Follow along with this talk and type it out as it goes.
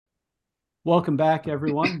Welcome back,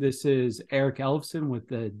 everyone. This is Eric Elfson with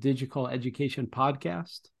the Digital Education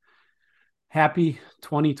Podcast. Happy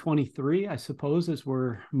 2023, I suppose, as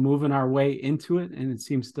we're moving our way into it, and it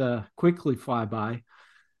seems to quickly fly by.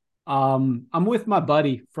 I'm with my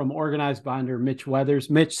buddy from Organized Binder, Mitch Weathers.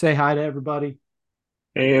 Mitch, say hi to everybody.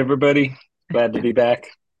 Hey everybody, glad to be back.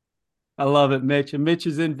 I love it, Mitch. And Mitch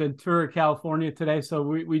is in Ventura, California today, so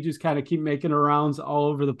we just kind of keep making our rounds all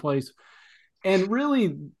over the place. And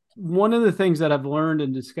really, one of the things that I've learned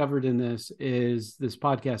and discovered in this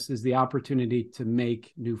podcast is the opportunity to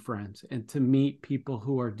make new friends and to meet people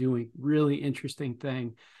who are doing really interesting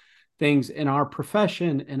things in our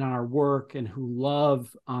profession, in our work, and who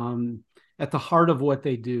love at the heart of what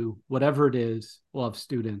they do, whatever it is, love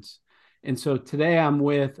students. And so today I'm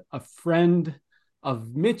with a friend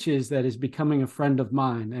of Mitch's that is becoming a friend of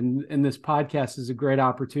mine. And this podcast is a great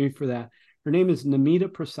opportunity for that. Her name is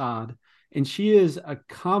Namita Prasad, and she is a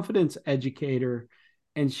confidence educator,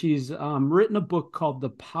 and she's written a book called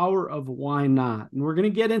The Power of Why Not. And we're going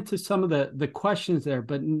to get into some of the questions there.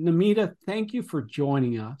 But Namita, thank you for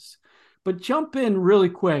joining us. But jump in really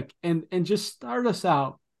quick and just start us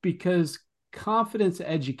out, because confidence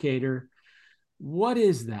educator, what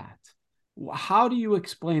is that? How do you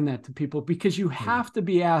explain that to people? Because you have to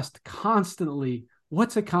be asked constantly,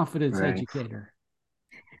 what's a confidence Right. educator?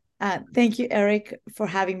 Thank you, Eric, for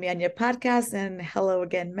having me on your podcast. And hello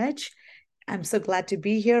again, Mitch. I'm so glad to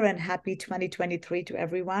be here and happy 2023 to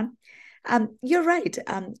everyone. You're right.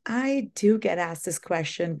 I do get asked this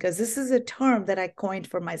question because this is a term that I coined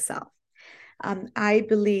for myself. I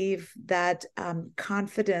believe that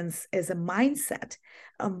confidence is a mindset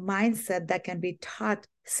that can be taught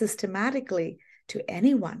systematically to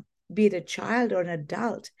anyone, be it a child or an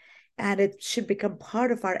adult, and it should become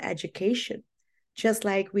part of our education. Just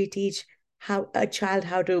like we teach how a child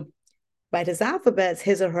how to write his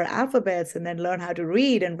or her alphabets, and then learn how to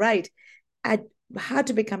read and write, how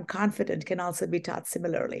to become confident can also be taught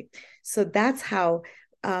similarly. So that's how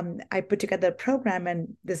I put together a program,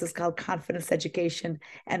 and this is called confidence education,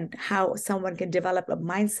 and how someone can develop a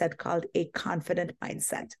mindset called a confident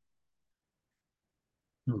mindset.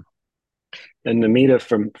 And Namita,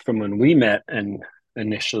 from when we met and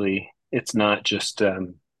initially, it's not just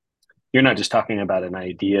you're not just talking about an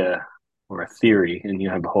idea or a theory, and you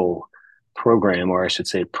have a whole program, or I should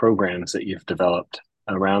say, programs that you've developed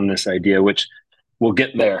around this idea, which we'll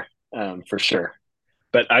get there for sure.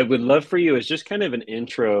 But I would love for you as just kind of an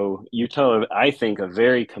intro. You tell, I think, a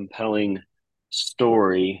very compelling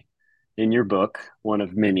story in your book, one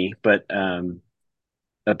of many, but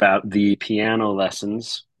about the piano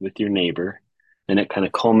lessons with your neighbor. And it kind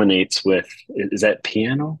of culminates with, is that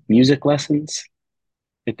piano music lessons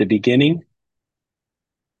at the beginning?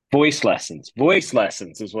 Voice lessons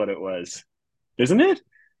is what it was, isn't it?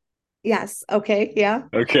 Yes. Okay. Yeah.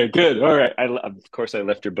 Okay, good. All right. Of course, I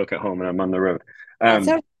left your book at home and I'm on the road. That's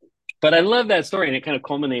Um, all. but I love that story, and it kind of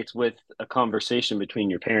culminates with a conversation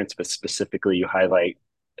between your parents, but specifically, you highlight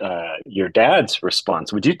your dad's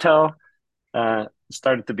response. Would you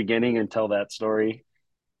start at the beginning and tell that story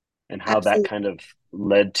and how that Absolutely. kind of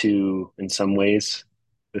led to, in some ways,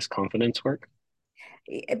 this confidence work?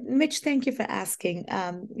 Mitch, thank you for asking.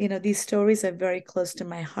 These stories are very close to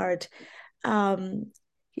my heart. Um,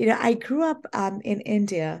 I grew up in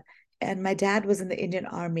India, and my dad was in the Indian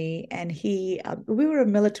Army, and we were a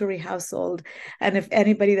military household. And if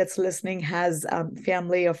anybody that's listening has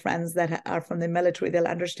family or friends that are from the military, they'll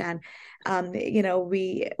understand.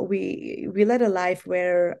 We led a life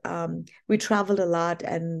where we traveled a lot,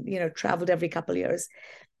 and traveled every couple of years.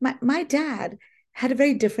 My dad had a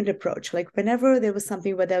very different approach. Like whenever there was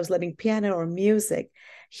something, whether I was learning piano or music,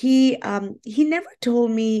 he never told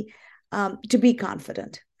me to be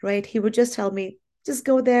confident, right? He would just tell me, just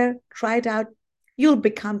go there, try it out, you'll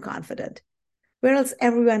become confident. Whereas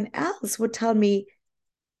everyone else would tell me,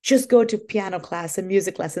 just go to piano class and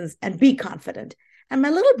music lessons and be confident. And my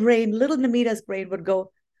little brain, little Namita's brain would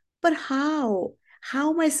go, but how?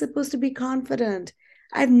 How am I supposed to be confident?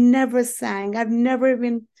 I've never sang, I've never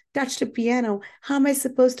even touched a piano. How am I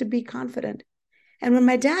supposed to be confident? And when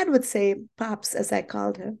my dad would say, Pops, as I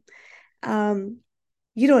called him, um,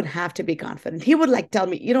 you don't have to be confident. He would like tell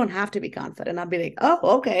me, you don't have to be confident. I'd be like,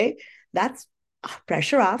 oh, okay, that's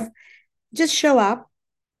pressure off. Just show up,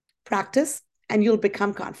 practice, and you'll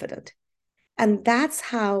become confident. And that's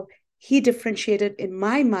how he differentiated in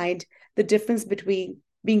my mind the difference between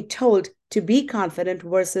being told to be confident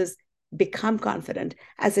versus become confident.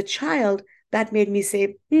 As a child, that made me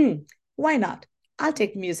say, why not? I'll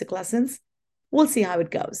take music lessons. We'll see how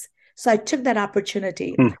it goes. So I took that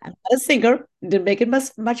opportunity. Hmm. I'm not a singer, didn't make it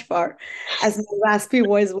much far, as my raspy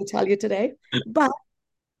voice will tell you today. But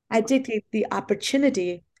I did take the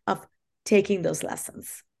opportunity of taking those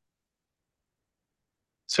lessons.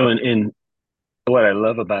 So in what I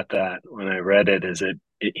love about that when I read it is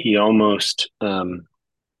he almost the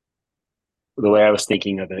way I was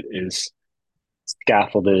thinking of it is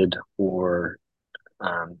scaffolded or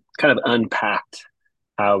kind of unpacked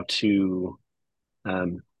how to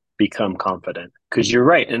um, become confident. Because you're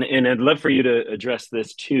right, and I'd love for you to address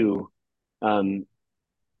this too. Um,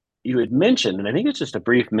 you had mentioned, and I think it's just a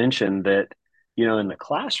brief mention that in the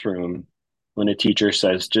classroom, when a teacher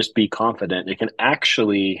says just be confident, it can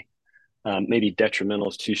actually maybe detrimental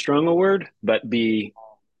is too strong a word, but be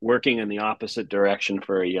working in the opposite direction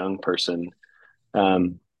for a young person.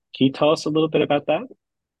 Can you tell us a little bit about that?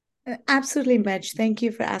 Absolutely, Mitch. Thank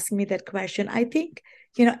you for asking me that question. I think,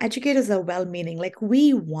 educators are well meaning. Like,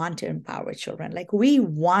 we want to empower children, like, we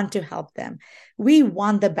want to help them, we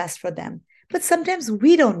want the best for them. But sometimes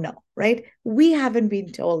we don't know, right? We haven't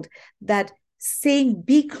been told that saying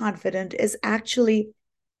be confident is actually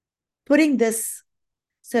putting this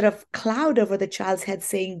sort of cloud over the child's head,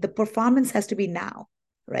 saying the performance has to be now,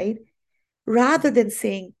 right? Rather than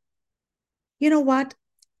saying, you know what?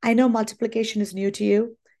 I know multiplication is new to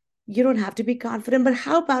you. You don't have to be confident, but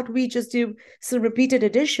how about we just do some repeated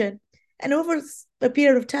addition? And over a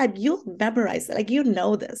period of time, you'll memorize it. Like, you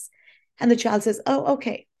know this. And the child says, oh,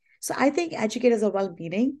 okay. So I think educators are well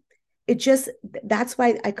meaning. It just, that's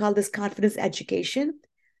why I call this confidence education,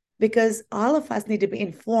 because all of us need to be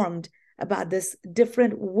informed about this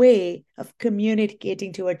different way of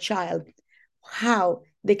communicating to a child how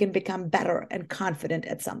they can become better and confident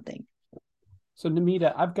at something. So,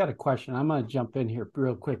 Namita, I've got a question. I'm going to jump in here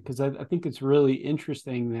real quick because I think it's really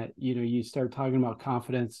interesting that you start talking about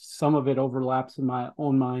confidence. Some of it overlaps in my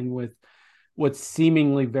own mind with what's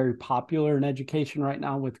seemingly very popular in education right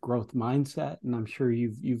now with growth mindset, and I'm sure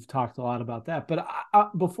you've talked a lot about that. But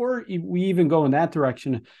before we even go in that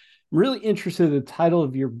direction, I'm really interested in the title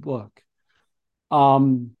of your book.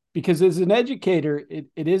 Because as an educator,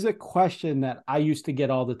 it is a question that I used to get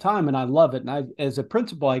all the time, and I love it. And as a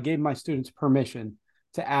principal, I gave my students permission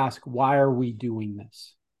to ask, why are we doing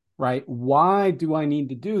this? Right? Why do I need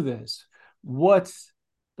to do this? What's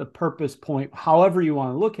the purpose point? However you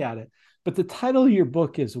want to look at it. But the title of your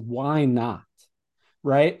book is Why Not?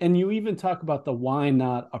 Right? And you even talk about the why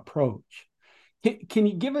not approach. Can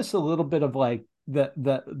you give us a little bit of like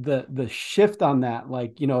the shift on that,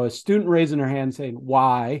 like a student raising their hand saying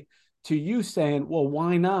why, to you saying, well,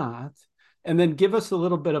 why not? And then give us a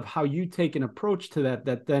little bit of how you take an approach to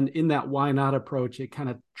that then in that why not approach, it kind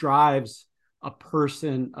of drives a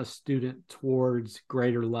person, a student, towards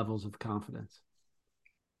greater levels of confidence.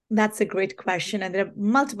 That's a great question. And there are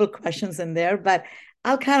multiple questions in there, but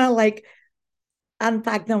I'll kind of like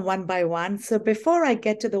unpack them one by one. So before I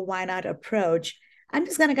get to the why not approach, I'm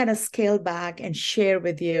just going to kind of scale back and share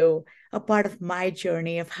with you a part of my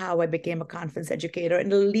journey of how I became a confidence educator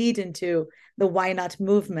and lead into the why not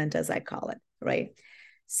movement, as I call it, right?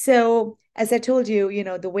 So, as I told you,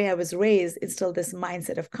 the way I was raised instilled this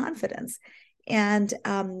mindset of confidence. And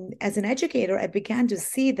as an educator, I began to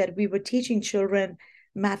see that we were teaching children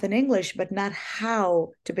math and English, but not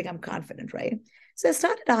how to become confident, right? So I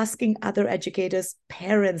started asking other educators,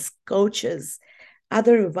 parents, coaches,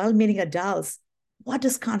 other well meaning adults, what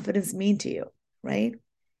does confidence mean to you? Right.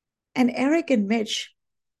 And Eric and Mitch,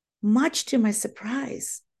 much to my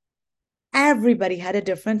surprise, everybody had a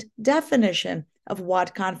different definition of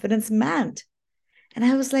what confidence meant. And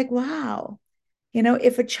I was like, wow,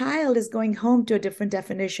 if a child is going home to a different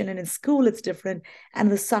definition and in school it's different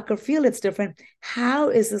and the soccer field it's different, how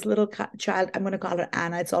is this little child, I'm going to call her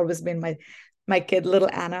Anna, it's always been my kid, little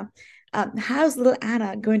Anna, how's little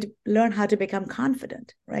Anna going to learn how to become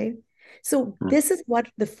confident, right? So this is what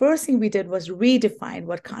the first thing we did was redefine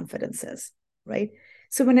what confidence is, right?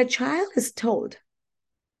 So when a child is told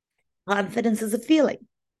confidence is a feeling,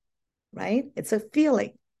 right? It's a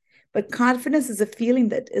feeling. But confidence is a feeling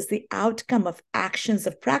that is the outcome of actions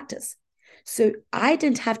of practice. So I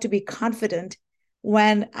didn't have to be confident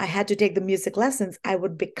when I had to take the music lessons. I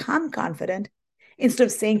would become confident instead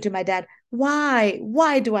of saying to my dad, why?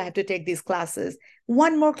 Why do I have to take these classes?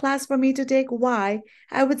 One more class for me to take? Why?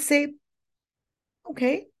 I would say,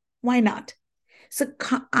 okay, why not? So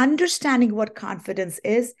understanding what confidence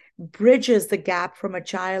is bridges the gap from a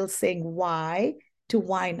child saying why to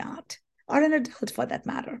why not, or an adult for that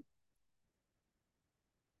matter.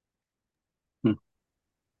 Hmm.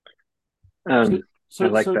 So I so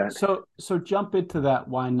like so that. so so jump into that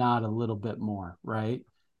why not a little bit more, right?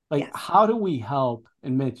 Like, Yes. how do we help?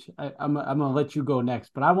 And Mitch, I'm gonna let you go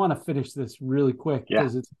next, but I want to finish this really quick Yeah.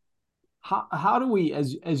 because it's how do we,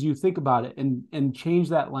 as you think about it, and change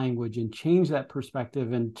that language and change that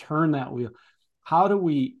perspective and turn that wheel? How do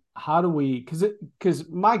we because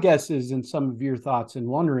my guess is, in some of your thoughts and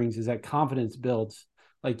wonderings, is that confidence builds.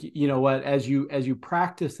 Like, you know what, as you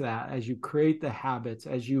practice that, as you create the habits,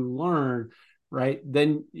 as you learn, right,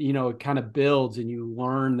 then it kind of builds, and you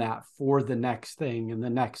learn that for the next thing and the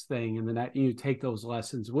next thing, and then you take those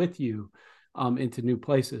lessons with you into new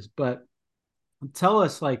places. But tell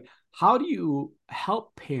us, like, how do you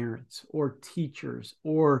help parents or teachers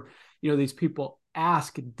or these people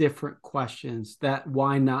ask different questions, that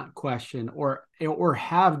why not question, or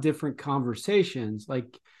have different conversations,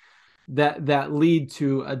 like that lead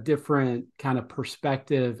to a different kind of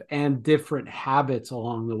perspective and different habits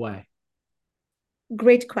along the way?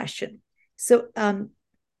 Great question. So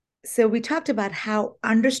we talked about how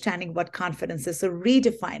understanding what confidence is, so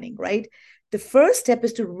redefining, right? The first step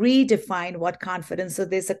is to redefine what confidence, so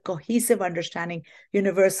there's a cohesive understanding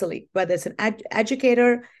universally, whether it's an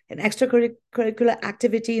educator, an extracurricular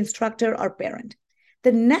activity instructor, or parent.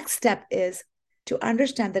 The next step is to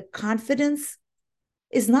understand that confidence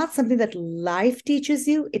is not something that life teaches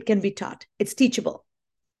you. It can be taught. It's teachable,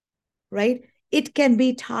 right? It can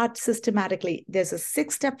be taught systematically. There's a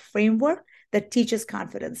 6-step framework that teaches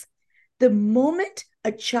confidence. The moment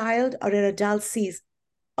a child or an adult sees,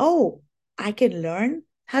 oh, I can learn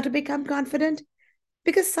how to become confident,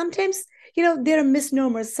 because sometimes, there are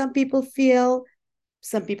misnomers. Some people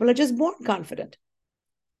are just born confident.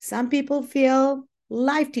 Some people feel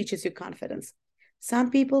life teaches you confidence. Some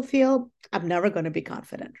people feel I'm never going to be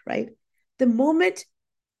confident, right? The moment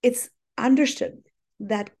it's understood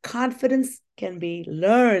that confidence can be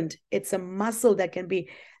learned, it's a muscle that can be,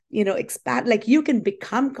 expand. Like, you can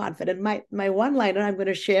become confident. My one liner I'm going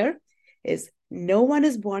to share is, no one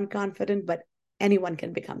is born confident, but anyone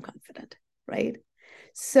can become confident, right?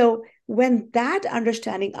 So when that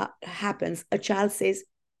understanding happens, a child says,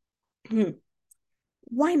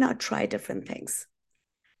 why not try different things?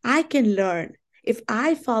 I can learn. If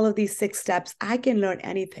I follow these 6 steps, I can learn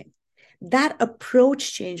anything. That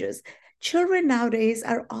approach changes. Children nowadays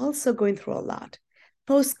are also going through a lot.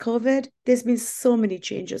 Post-COVID, there's been so many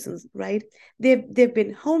changes, right? They've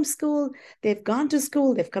been homeschooled, they've gone to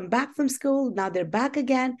school, they've come back from school, now they're back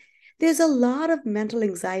again. There's a lot of mental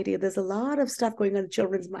anxiety. There's a lot of stuff going on in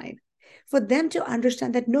children's mind. For them to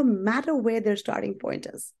understand that no matter where their starting point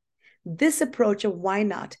is, this approach of why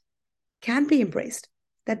not can be embraced,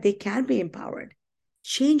 that they can be empowered,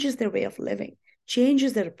 changes their way of living,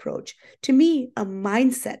 changes their approach. To me, a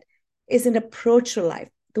mindset is an approach to life.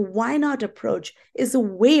 The why not approach is a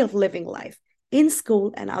way of living life in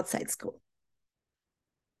school and outside school.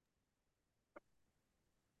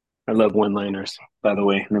 I love one-liners, by the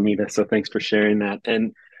way, Ramita. So thanks for sharing that.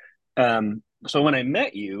 And so when I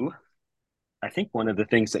met you, I think one of the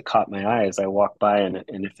things that caught my eye as I walked by, and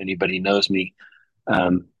if anybody knows me,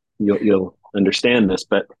 um, you'll understand this,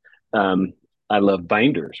 but I love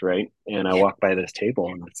binders, right? And I walked by this table,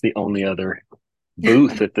 and it's the only other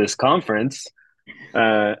booth at this conference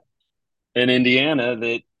in Indiana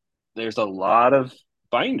that there's a lot of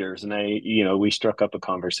binders, and we struck up a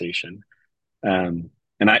conversation.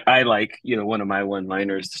 And I like, one of my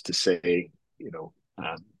one-liners is to say,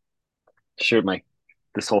 sure,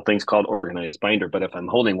 this whole thing's called organized binder, but if I'm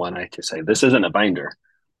holding one, I just say, this isn't a binder.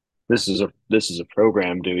 This is a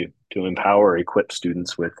program to empower, equip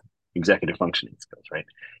students with executive functioning skills, right?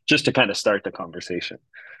 Just to kind of start the conversation.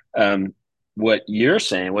 What you're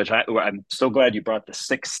saying, which I'm so glad you brought the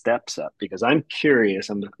 6 steps up, because I'm curious.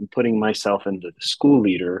 I'm putting myself into the school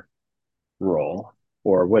leader role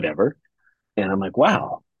or whatever, and I'm like,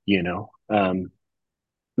 wow,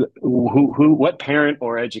 what parent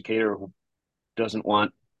or educator doesn't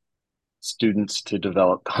want students to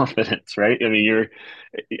develop confidence, right? I mean,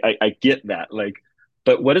 I get that, like,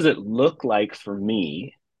 but what does it look like for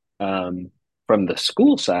me from the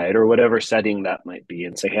school side or whatever setting that might be,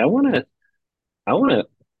 and say, hey, I want to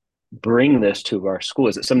bring this to our school?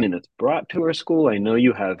 Is it something that's brought to our school? I know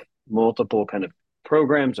you have multiple kind of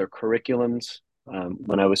programs or curriculums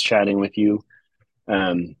when I was chatting with you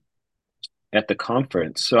at the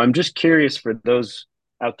conference. So I'm just curious, for those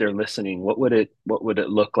out there listening, what would it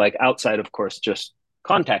look like outside, of course, just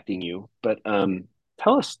contacting you? But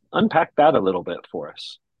unpack that a little bit for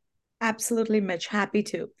us. Absolutely, Mitch. Happy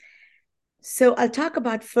to. So I'll talk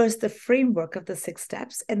about first the framework of the 6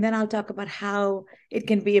 steps, and then I'll talk about how it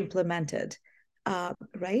can be implemented.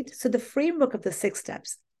 Right? So the framework of the 6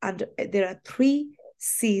 steps, there are 3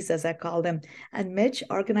 C's, as I call them. And Mitch,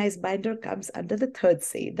 organized binder, comes under the third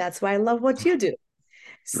C. That's why I love what you do.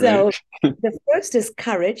 So Right. the first is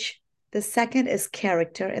courage, the second is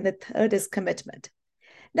character, and the third is commitment.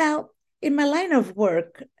 Now, in my line of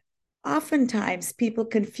work, oftentimes people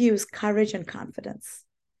confuse courage and confidence,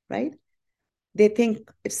 right? They think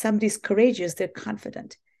if somebody's courageous, they're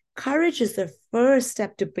confident. Courage is the first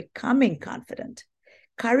step to becoming confident.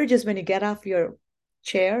 Courage is when you get off your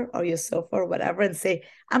chair or your sofa or whatever and say,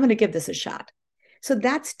 I'm going to give this a shot. So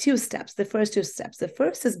that's two steps, the first two steps. The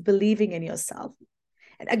first is believing in yourself.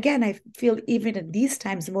 And again, I feel even in these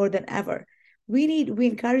times more than ever, we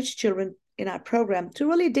encourage children in our program to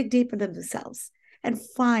really dig deep into themselves and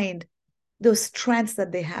find those strengths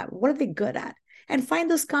that they have. What are they good at? And find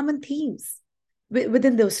those common themes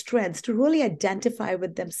within those strengths to really identify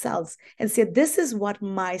with themselves and say, this is what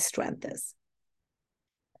my strength is.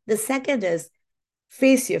 The second is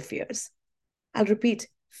face your fears. I'll repeat,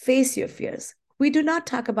 face your fears. We do not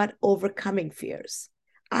talk about overcoming fears.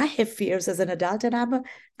 I have fears as an adult, and I'm a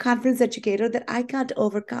conference educator that I can't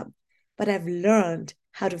overcome, but I've learned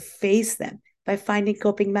how to face them by finding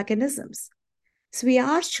coping mechanisms. So we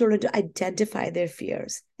ask children to identify their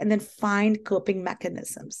fears and then find coping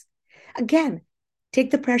mechanisms. Again,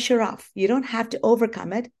 take the pressure off. You don't have to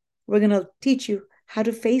overcome it. We're going to teach you how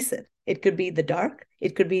to face it. It could be the dark.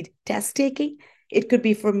 It could be test taking. It could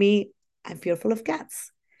be, for me, I'm fearful of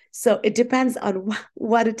cats. So it depends on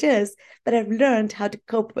what it is, but I've learned how to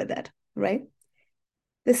cope with it, right?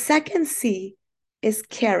 The second C is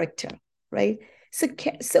character, right? So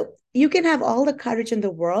you can have all the courage in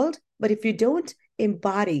the world, but if you don't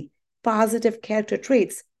embody positive character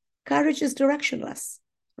traits, courage is directionless,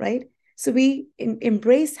 right? So we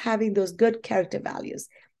embrace having those good character values,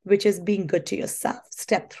 which is being good to yourself.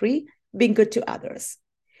 Step 3, being good to others.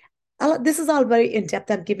 This is all very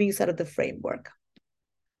in-depth. I'm giving you sort of the framework.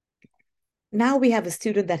 Now we have a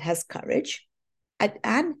student that has courage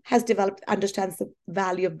and has developed, understands the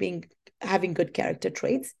value of having good character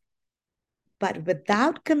traits, but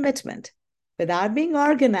without commitment, without being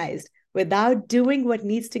organized, without doing what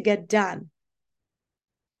needs to get done,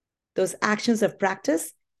 those actions of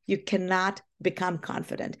practice, you cannot become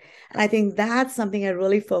confident. And I think that's something I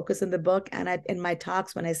really focus in the book and in my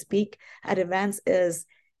talks when I speak at events is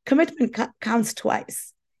commitment counts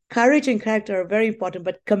twice. Courage and character are very important,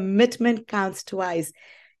 but commitment counts twice.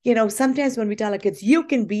 You know, sometimes when we tell our kids, you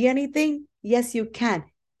can be anything, yes, you can,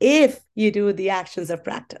 if you do the actions of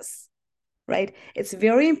practice, right? It's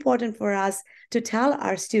very important for us to tell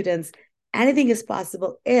our students anything is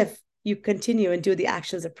possible if you continue and do the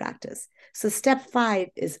actions of practice. So step 5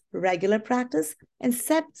 is regular practice, and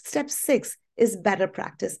step 6 is better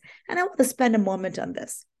practice. And I want to spend a moment on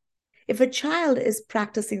this. If a child is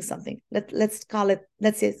practicing something, let's call it,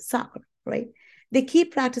 let's say soccer, right? They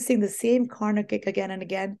keep practicing the same corner kick again and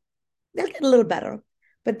again, they'll get a little better,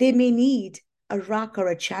 but they may need a rock or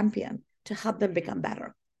a champion to help them become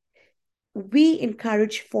better. We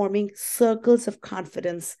encourage forming circles of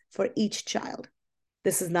confidence for each child.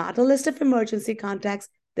 This is not a list of emergency contacts.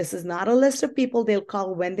 This is not a list of people they'll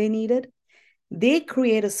call when they need it. They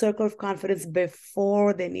create a circle of confidence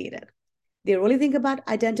before they need it. They really think about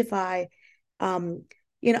identify,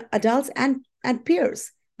 adults and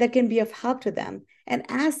peers that can be of help to them and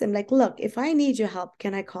ask them like, look, if I need your help,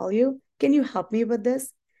 can I call you? Can you help me with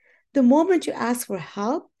this? The moment you ask for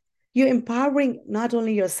help, you're empowering not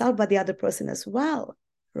only yourself, but the other person as well,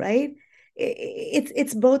 right?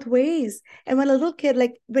 It's both ways. And when a little kid,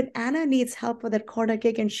 like when Anna needs help with that corner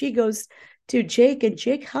kick and she goes to Jake and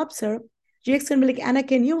Jake helps her, Jake's gonna be like, Anna,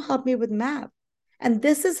 can you help me with math? And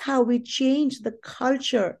this is how we change the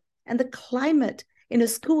culture and the climate in a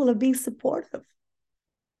school of being supportive.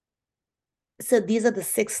 So these are the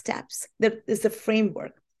 6 steps. That is the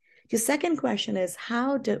framework. Your second question is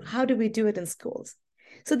how do we do it in schools?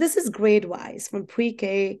 So this is grade-wise from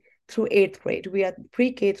pre-K through 8th grade. We are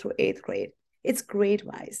pre-K through 8th grade. It's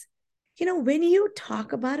grade-wise. You know, when you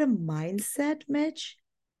talk about a mindset, Mitch,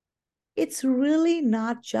 it's really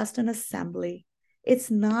not just an assembly.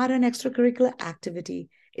 It's not an extracurricular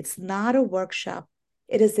activity. It's not a workshop.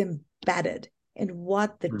 It is embedded in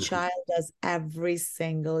what the child does every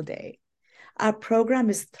single day. Our program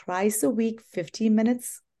is thrice a week, 15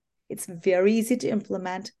 minutes. It's very easy to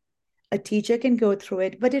implement. A teacher can go through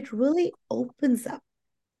it, but it really opens up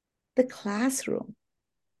the classroom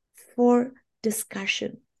for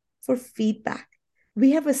discussion, for feedback.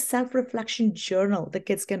 We have a self-reflection journal the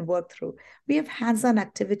kids can work through. We have hands-on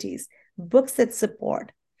activities, books that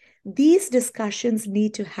support. These discussions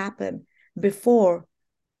need to happen before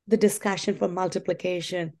the discussion for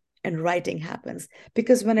multiplication and writing happens.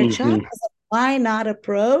 Because when a child has a why not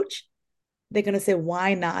approach, they're going to say,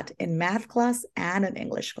 why not in math class and in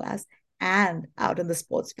English class and out in the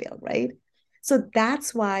sports field, right? So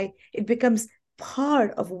that's why it becomes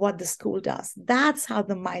part of what the school does. That's how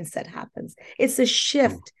the mindset happens. It's a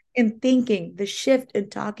shift in thinking, the shift in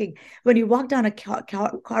talking. When you walk down a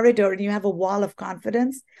corridor and you have a wall of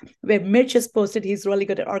confidence, where Mitch has posted he's really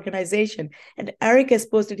good at organization, and Eric has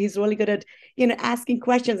posted he's really good at, asking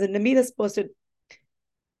questions, and Namita's posted,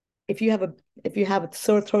 if you have a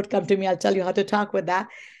sore throat, come to me, I'll tell you how to talk with that.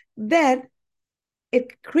 Then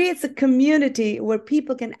it creates a community where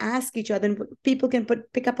people can ask each other, and people can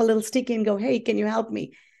pick up a little sticky and go, hey, can you help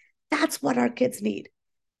me? That's what our kids need,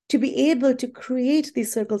 to be able to create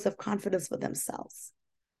these circles of confidence for themselves.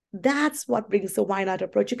 That's what brings the why not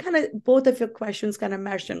approach. You kind of, both of your questions kind of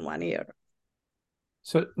meshed in one here.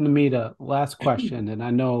 So Namita, last question, and I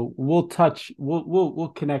know we'll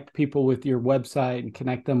connect people with your website and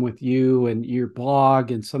connect them with you and your blog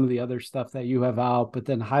and some of the other stuff that you have out, but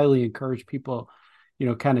then highly encourage people,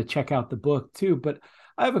 kind of check out the book too. But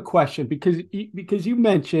I have a question because you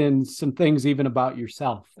mentioned some things even about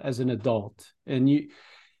yourself as an adult, and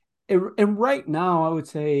right now I would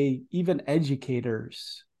say even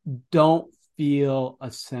educators don't feel a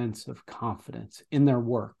sense of confidence in their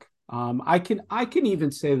work. I can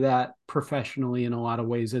even say that professionally in a lot of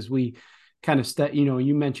ways, as we kind of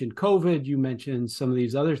you mentioned COVID, you mentioned some of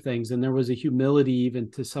these other things, and there was a humility even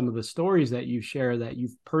to some of the stories that you share, that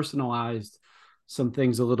you've personalized some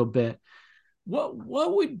things a little bit.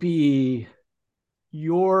 What would be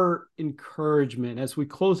your encouragement as we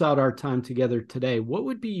close out our time together today? What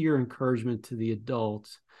would be your encouragement to the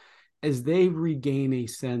adults as they regain a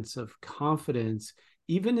sense of confidence,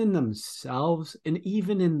 even in themselves and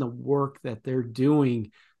even in the work that they're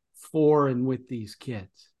doing for and with these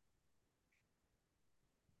kids?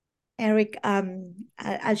 Eric,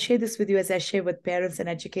 I'll share this with you as I share with parents and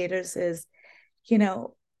educators is,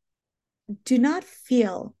 do not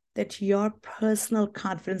feel that your personal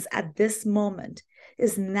confidence at this moment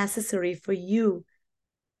is necessary for you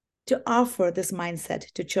to offer this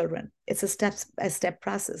mindset to children. It's a step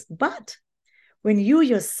process. But when you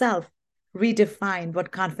yourself redefine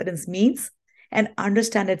what confidence means and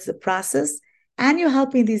understand it's a process, and you're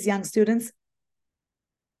helping these young students,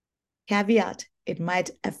 caveat, it might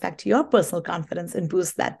affect your personal confidence and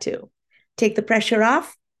boost that too. Take the pressure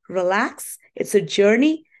off, relax. It's a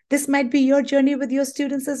journey. This might be your journey with your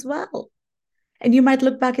students as well. And you might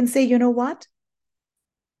look back and say, you know what?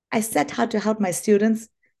 I set out to help my students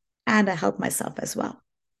and I help myself as well.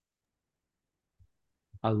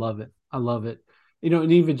 I love it. I love it.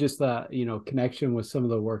 And even just that, connection with some of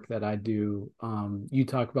the work that I do, you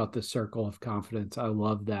talk about the circle of confidence. I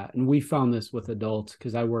love that. And we found this with adults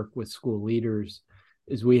because I work with school leaders,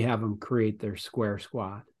 is we have them create their square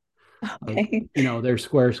squad. Okay. Like, their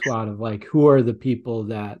square squad of like, who are the people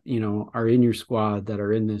that, are in your squad that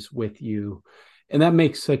are in this with you. And that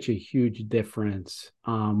makes such a huge difference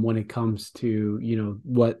when it comes to,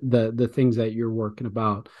 what the things that you're working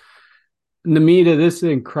about. Namita, this is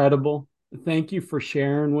incredible. Thank you for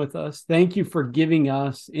sharing with us. Thank you for giving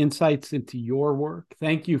us insights into your work.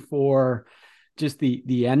 Thank you for just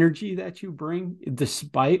the energy that you bring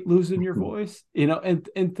despite losing your voice,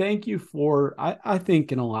 and thank you for, I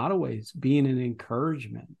think in a lot of ways, being an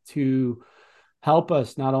encouragement to help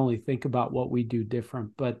us not only think about what we do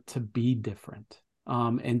different, but to be different,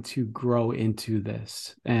 and to grow into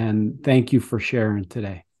this. And thank you for sharing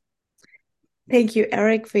today. Thank you,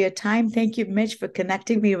 Eric, for your time. Thank you, Mitch, for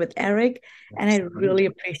connecting me with Eric. And I really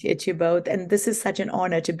appreciate you both. And this is such an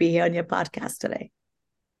honor to be here on your podcast today.